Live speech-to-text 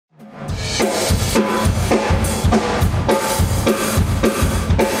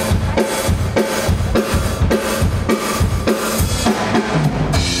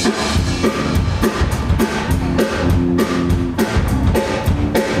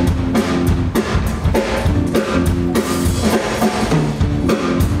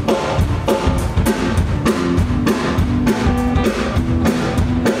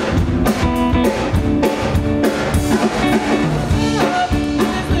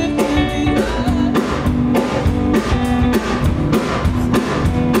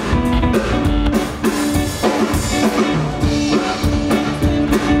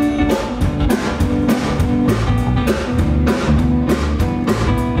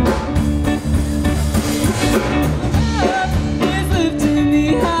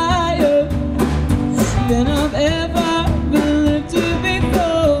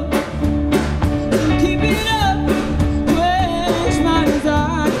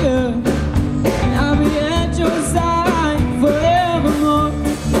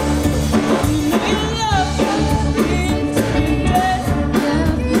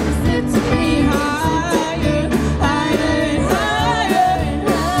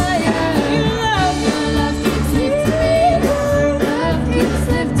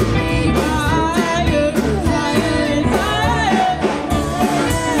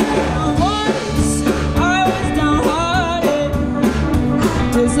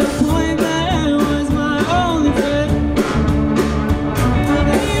Disappointment was my only friend. And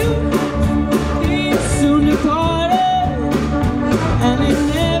he soon departed, and he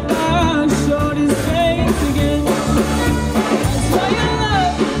never showed his face again. That's why your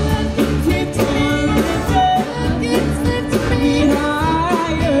love keeps on lifting me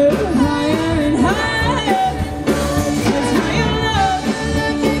higher, higher and higher. That's why your love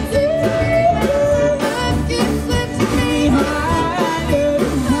keeps lifting me higher,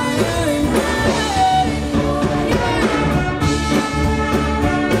 higher and higher.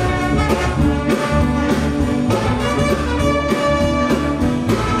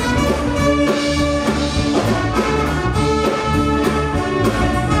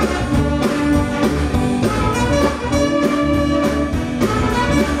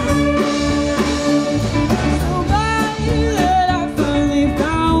 So glad that I finally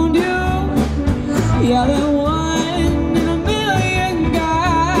found you. Yeah, that one in a million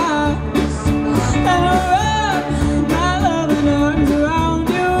guys. And I wrap my loving arms around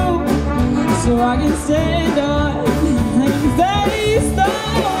you, so I can stand up and face the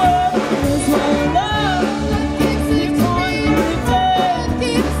world. That's why your love keeps on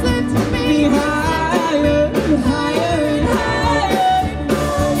lifting me higher, higher and higher.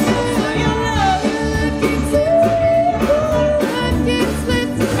 That's why your love keeps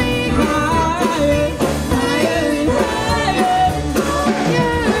lifting me higher, higher and higher.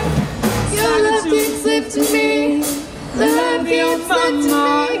 Your love keeps lifting me. Love keeps lifting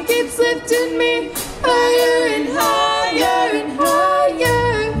me. Keeps lifting me.